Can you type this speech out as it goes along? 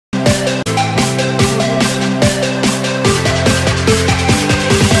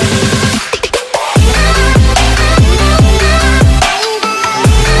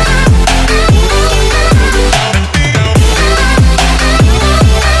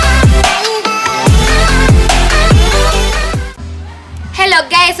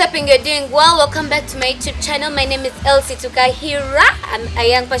you're doing well. Welcome back to my YouTube channel. My name is Elsie Tukahira. I'm a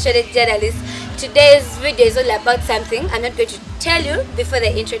young passionate journalist. Today's video is all about something I'm not going to tell you before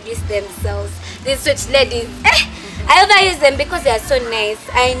they introduce themselves. These switch ladies, I overuse them because they are so nice.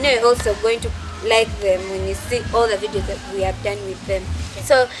 I know you're also going to like them when you see all the videos that we have done with them.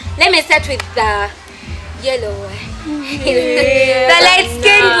 So let me start with the yellow one. The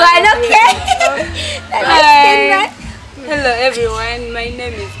light-skinned one, okay? The light-skinned one. Hello everyone, my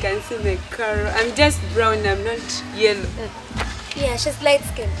name is Kansime Karo. I'm just brown, I'm not yellow. Yeah, she's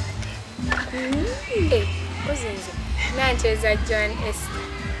light-skinned. Hey, JOAN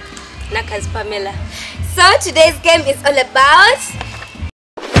Nakas Pamela. So today's game is all about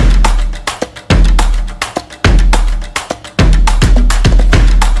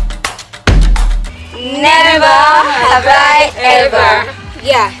never have I ever.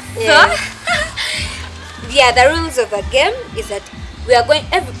 Yeah. So yeah, the rules of the game is that we are going,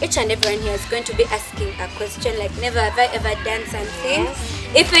 each and everyone here is going to be asking a question like, never have I ever done something. Yes.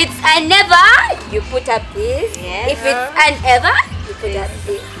 If it's a never, you put up this. Yes. If it's an ever, you put up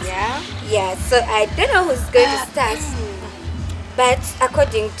this. Yeah. Yeah, so I don't know who's going to start. But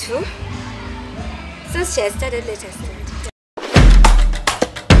according to, since she has started, let us start.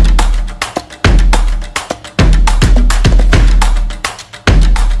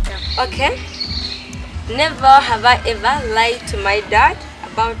 Okay. Never have I ever lied to my dad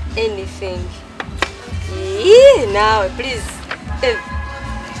about anything. Now, please.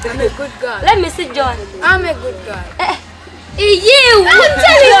 I'm a good girl. Let me see John. I'm a good girl. You! Good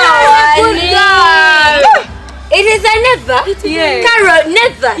girl! It is a never? Yes. Carol,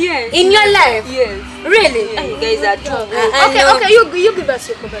 never? Yes. In your life? Yes. Really? You guys are true. Okay, you give us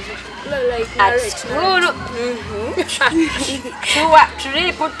your conversation. Like narrate.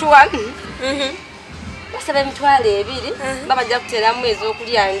 Triple to one. Basaba emitwalo ebiri babajja kuteramu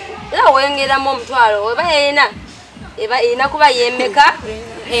ez'okulya era wengeramu omutwalo oba ena kuba yemmeka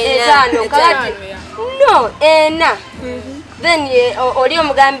etaano kati no ena then oli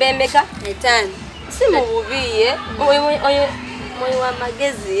omugamba emmeka etaano si mu bubiye moyo wa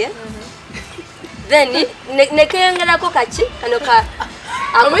magezi then nekengerako kaki kano ka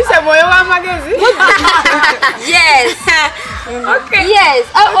Omise moyo wa magezi? Yes. Okay. Yes.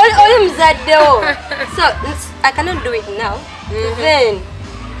 Oli mzaddeo. So I cannot do it now. Then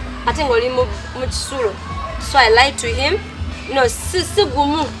I think oli mu kisulo. So I lied to him. No,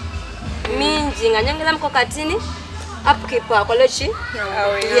 sigumu. Minji nga nyongera mko katini. Upkeep akolochi.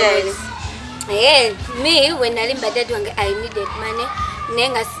 Yes. Yeah, me when I limba dad wange I needed money.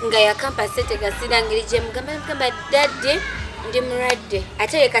 Nenga ngaya compensate gasida ngirije mugamba daddy. I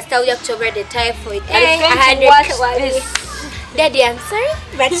tell you, Casta, you have the typhoid. I had to watch this. Daddy, I'm sorry,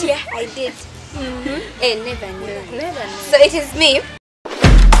 but yeah, I did. Never. So it is me.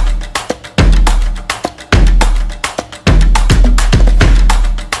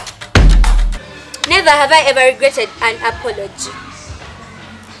 Never have I ever regretted an apology.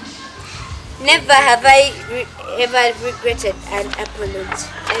 Never have I ever regretted an apology.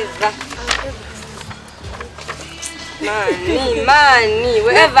 Ever. Money,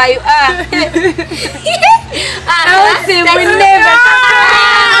 wherever you are. I would say we never.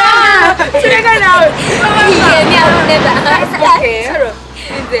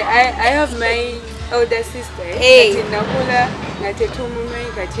 Okay. I have my older sister. Hey.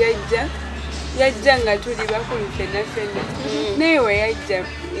 Yajja nga tuli bakulu fenna fenna. Naye we yajja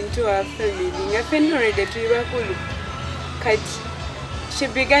into our family. Nga fenna already tuli bakulu. Kati she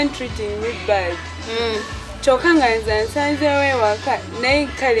began treating me bad. Choka nga nza nsanzeewo ewaka naye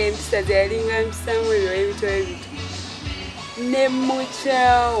kale empisa ze yalinga mpisamu ebyo ebitono ebito ne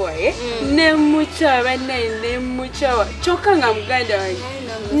mukyawa ne mukyawa bannaye ne mukyawa kyokka nga muganda wange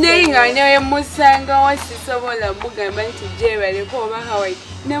naye nga newemusangawo sisobola mugamba nti gyebaleko oba Hawaii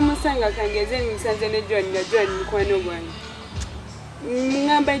ne musanga kangeze nsanze ne John nga John mukwano gwange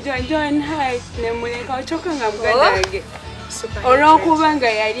ngamba John hi ne muleka kyokka nga muganda wange olw'okubanga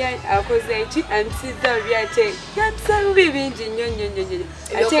yali akoze eki ansiza byate yabisabu bingi nnyo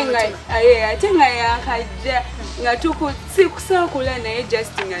ate nga yakajja nga sikusookula naye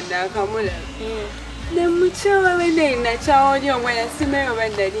just nga naakamula ne mukyawa we naye nakyawa oli omwana simeyo oba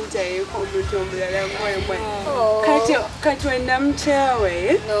nali ntayeeko omuntu omulala ng'omwana kati wena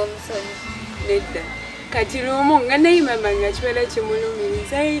mukyawe nedda kati lumu nga naye mama nga kibeera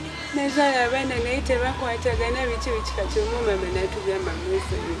kimulumiriza nazaala abaana naye tebakwatagana biki kati omu mama natugamba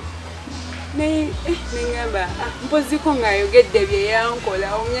mwesonyi naye neŋŋamba mpoziko ng'ayogedde bye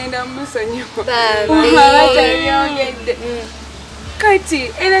yankola omugenda musonyiwa aba tabyogedde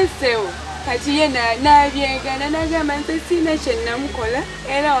kati era sewo kati ye nabyegana nagamba nze sina kye namukola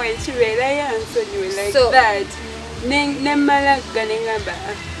era wekibeera yansonyiwe like that nemmala ganengamba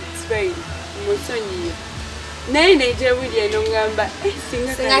it's fine musonyiwe naye nejewulya nongamba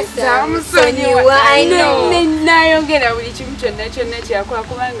singa musonyiwa nayongera buli kimu kyonna kyakola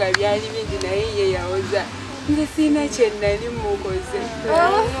kubanga byali bingi naye ye yawoza nze sina kye nali mukoze.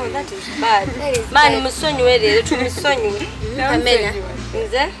 Mani musonyiwe leero tumusonyiwe. Pamela.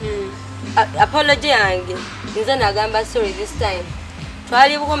 Nze apology yange nze nagamba sorry this time.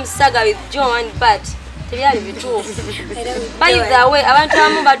 Twali buko musaga with Joan but tebyali bituufu. By the way abantu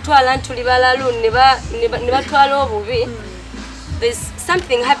abamu batwala ntuli balalu ne batwala obubi. There's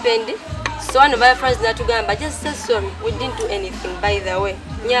something happened. So one of our friends natugamba just say sorry, we didn't do anything by the way.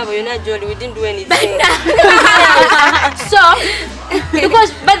 Nyabo you're not jolly, we didn't do anything. So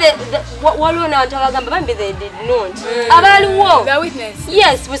because but the walona ntagamba bambi they did not. Abaliwo. The witness.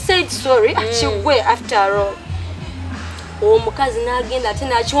 Yes, we said sorry. Achigwe after all. Omukazi nagenda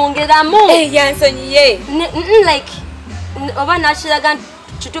tena achongeramu. Yansonyiye. Like oba nachiraga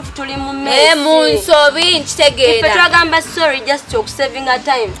tutufu tuli mu mess. Munsobi nchitegeera. If twagamba sorry just to saving our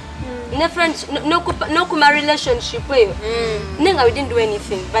time. No friends, no kuma relationship we. Nenga we didn't do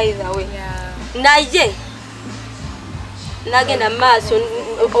anything by the way. Naye nagenda maso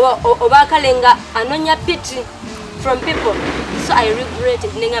obakalenga anonya pity from people. So I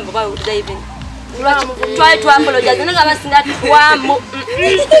regretted nenga baba would even try to apologize. Nenga basinga twamu.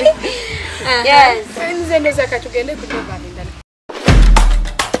 Yes. Nze ndoza katugende kutoka ndani.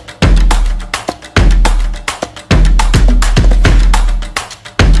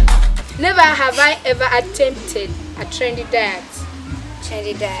 Never have I ever attempted a trendy diet.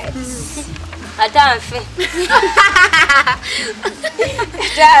 Trendy diet. Atanfe.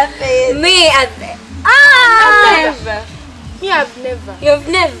 Me Never. Me have never. You've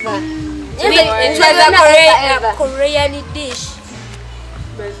never. It was a Korean dish.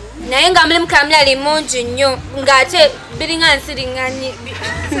 Naye nga muli mukamula limungi nnyo ng'ate biringansiringanyi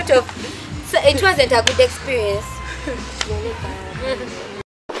sort of. So it wasn't a good experience.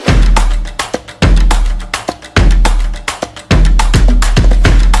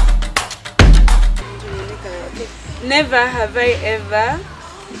 Never have I ever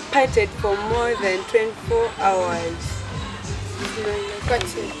partied for more than 24 hours.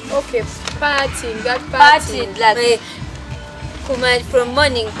 Okay, partying, that Partied like from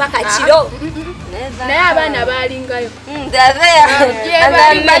morning paka chiro. never. Naye abaana baalingayo. They're there. And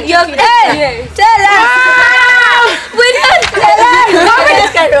then my job. Hey, tell us. We don't tell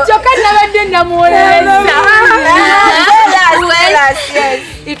us. Kyokka nabadde namuwoleza. Tell us. Yes.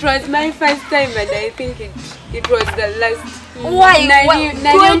 It was my first time and I think it was the last. Why?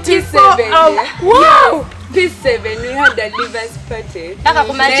 27. Wow! P7 we had a livers party.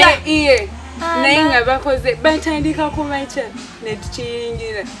 Akakumacha. Iye. Naye nga bakoze batandika kumacha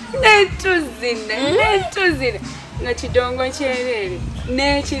netukiyingira netuzina nga kidongo kyerere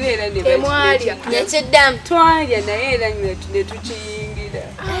n'ekireera ne Nekiddamu. twalya naye era netukiyingira.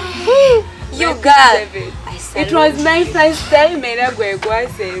 You girl. It was my first time era gwe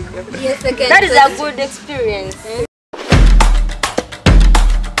gwasemba. Yes, again. That is a good experience.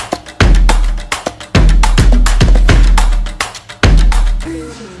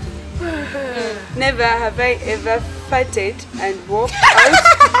 Never have I ever farted and walked out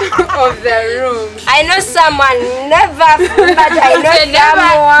of the room. I know someone never, but I know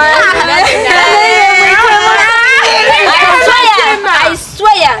someone. I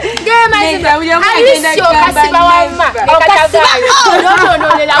swear.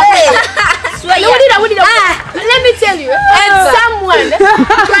 Let me tell you, someone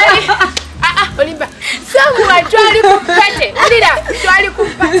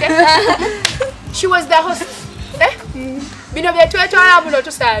she was the host. Bino bya twetwala buno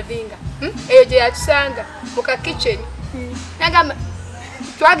tusavinga. Eyo je yatusanga muka kitchen. Nagamba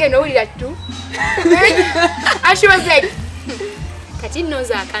twagenda owulira tu. And she was like, kati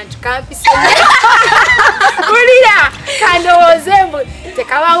nnoza akantu kampise. Ulira kandowooze mbu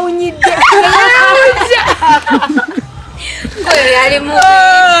tekabawunyidde.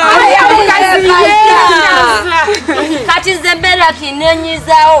 Kati zembera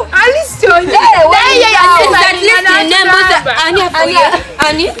kinenyizawo.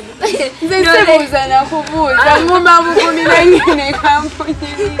 Nzebuuza nakubuuza nguma bukumi nanyine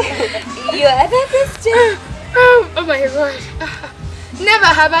kampunyirira. Oh my God. Never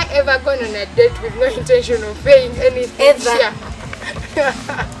have I ever gone on a date with no intention of paying anything. Ever.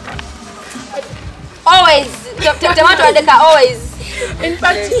 Always. Always. In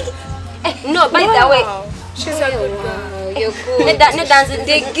fact, no, by the way. she's a good girl. you're good. Ne dance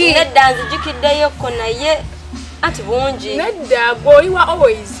jikiddeyo ko naye ati bungi. Nedda go you are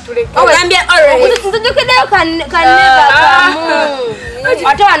always to like. Ogambye always. Jikiddeyo kan never kamu.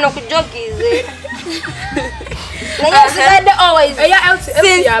 Ate wano kujogize. Naye always.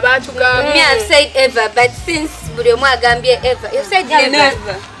 Since abantu ga. Me I've said ever, but since buli omu agambye ever, you've said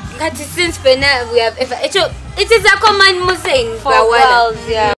never. That is since Pena we have ever. It is a common saying for girls,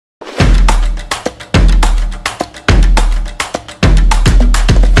 yeah.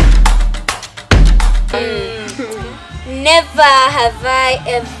 Never have I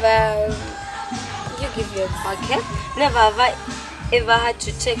ever. You give yours. Okay. Never have I ever had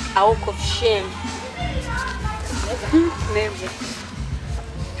to take a walk of shame. Never.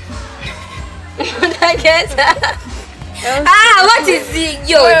 I guess. What is it?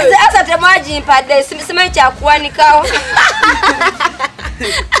 Yo, asa temaji mpade sima cha kuanika.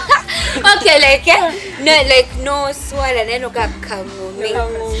 Okay, no swala neno kakamumi.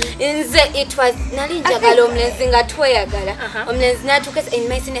 Inze it was nalinjagala omlenzi nga tweyagala. Omlenzi natukesa in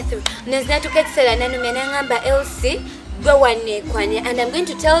my sinethu. Omlenzi natukesela nanu menangamba Elsie gwe wanekwanya, and I'm going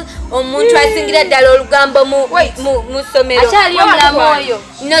to tell omuntu asingira ddala olugambo mu somero. Achali omulamu oyo.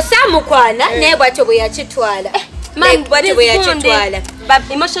 No samukwana naye bwatyo bwe yakitwala. Man, what way I chitwala.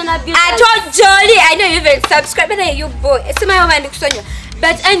 But emotional abuse. I told Jolly, I know you even subscribe and you boy. It's my woman Sonia.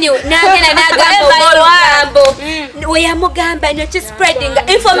 But anyway, now we are Mugamba and you're just spreading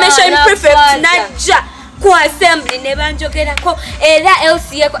information perfect. Naja ko assembly nebanjogera ko era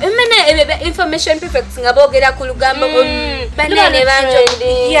Elsie ko imene information perfect ngabogera ku lugambo bane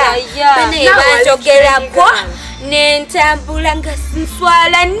nebanjogera ko nentambula nga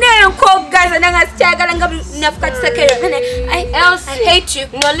nswala nenkogaza nanga sikyagala nga nafukatisakero. I hate you.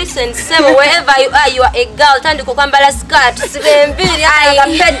 No, listen, Sebo, wherever you are a girl, tandiko kwambala skirt sibembiri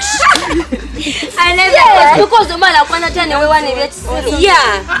akapet. I never because the man akwana tane we wane byekisiru.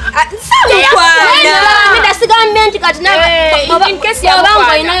 Yeah. Samukwana. Mida sigambe nti kati na in case ya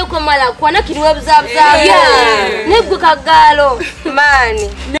bango inayo komala kwana kiriwe buzabuza. Yeah. Negwe kagalo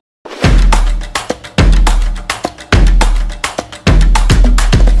man.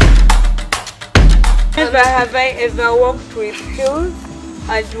 Never have I ever walked with heels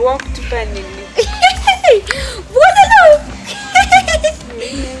and walked funny.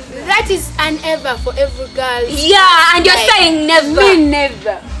 That is an ever for every girl. Yeah, and you're saying never. Me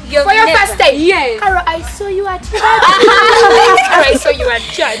never. For your first time? Yes. Carol, I saw you at church. I saw you at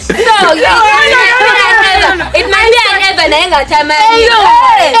church. So, it might be an ever.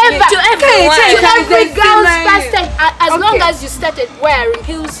 To every girl's first time. As long as you started wearing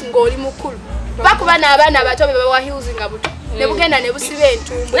heels, ngoli mukulu. Bakuba n'abaana bato bebawa heels nga buto. Nebugenda nebusiba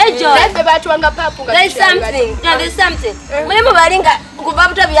entumbu. Naffe batwanga papu nga there's something. No, there's something. Mulimu balinga kuva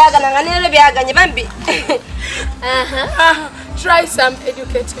buto byagana nga nero byaganye bambi. Try some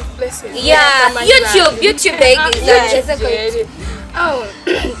educative lessons. Yeah, YouTube babies. Oh,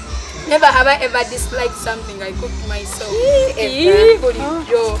 never have I ever disliked something I cooked myself.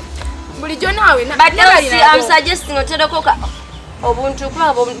 But Elsie, I'm suggesting otero koka obuntu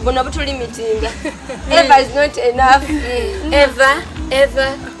kwa bona butuli meeting. Ever is not enough.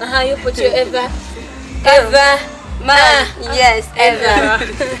 Ever. You put your ever. Man, yes, ever.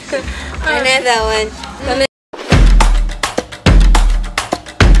 Another one.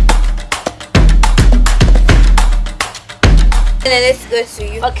 Let's go to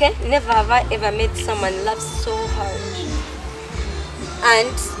you. Okay, never have I ever made someone laugh so hard.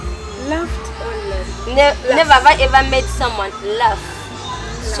 And Laughed or laughed? Never have I ever made someone laugh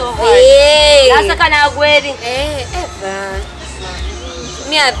so hard. hey, That's kana agweri. Ever.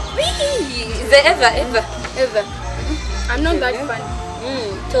 Me ever. I'm not that funny.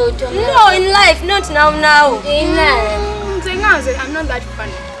 No, in life, not now. In life. I'm not that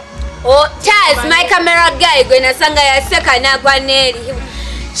funny. Oh, Charles, my camera guy, when I sang a second,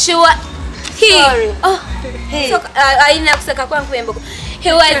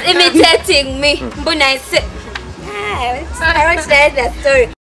 he was imitating me. But I said, I want to tell that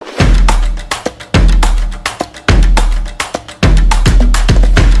story.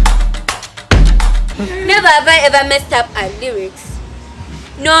 Never have I ever messed up our lyrics.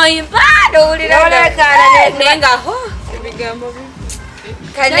 No, you bad.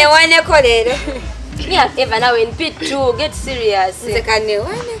 Can they want to call it? Yeah, ever now in pit too, get serious. Can they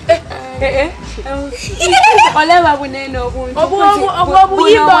want Oleva buneno buntu.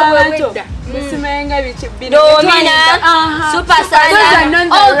 Musimenga bichi bino. Domina, super Those are not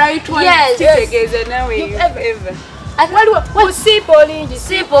the right ones. Yes. Together now ever. Waliwo sipolingi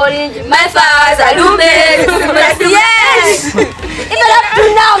Sipolingi, my father, Lume, yes! Even up to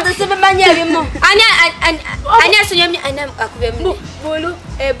now, the same man, Anya, so yummy, and I'm Bulu,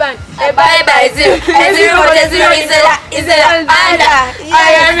 Eban, zero, is a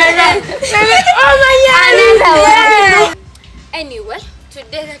Anyway,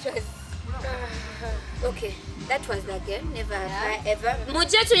 today that was okay. That was the game. Never have I ever.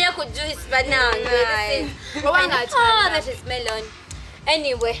 Muchacho ya could do it, but now oh, that is melon.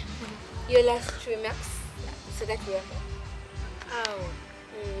 Anyway, your last remarks so that we are.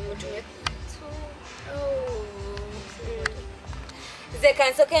 They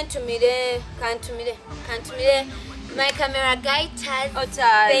can't to me there, can't to me there. My camera guy, Taz.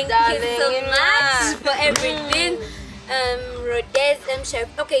 Thank you so much for everything. Rhodes, Sheriff.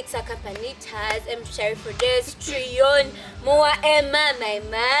 Okay, it's a company. Taz, Sheriff Rhodes, Trion, Moa, Emma, my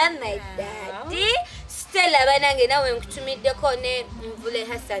mom, my daddy, Stella, Banangina, when to meet the Kone, Mvule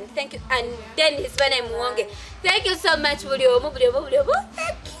Hassan. Thank you. And then his name Mwange. Thank you so much, Bulio.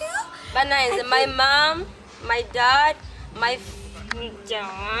 Thank you. Bana is my mom, my dad, my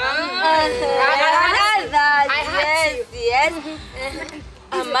yes.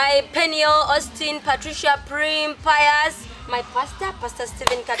 My Peniel, Austin, Patricia, Prim, Pius, my pastor, Pastor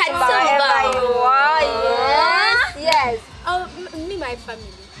Stephen Katumba, wherever you are. Yes. Me, my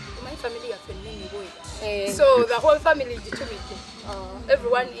family are family way. So the whole family is determined.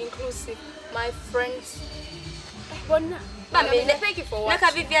 Everyone inclusive, my friends. Thank you for watching.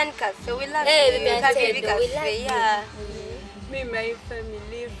 Vivian Cafe, we love you. Yeah. Me, my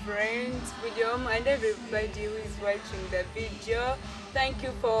family, friends, video, and everybody who is watching the video. Thank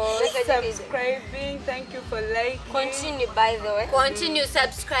you for subscribing. Thank you for liking. Continue, by the way. Continue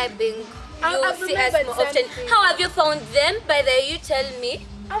subscribing. You'll see us more often. How have you found them? By the way, you tell me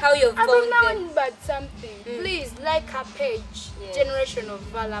how you found them. I remembered something. Please like our page, Generation of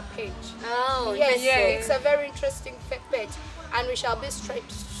Valor page. Oh, yes, it's a very interesting page, and we shall be streaming.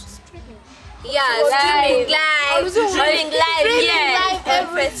 Yeah, streaming live, yeah,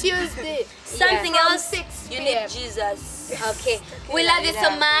 every Tuesday. Something else, 6 you need Jesus. Okay, we love you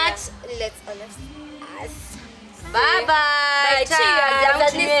so much. Let's all of us. Bye bye.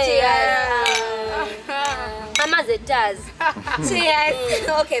 Cheers. Cheers.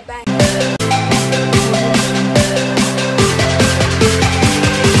 Okay, bye.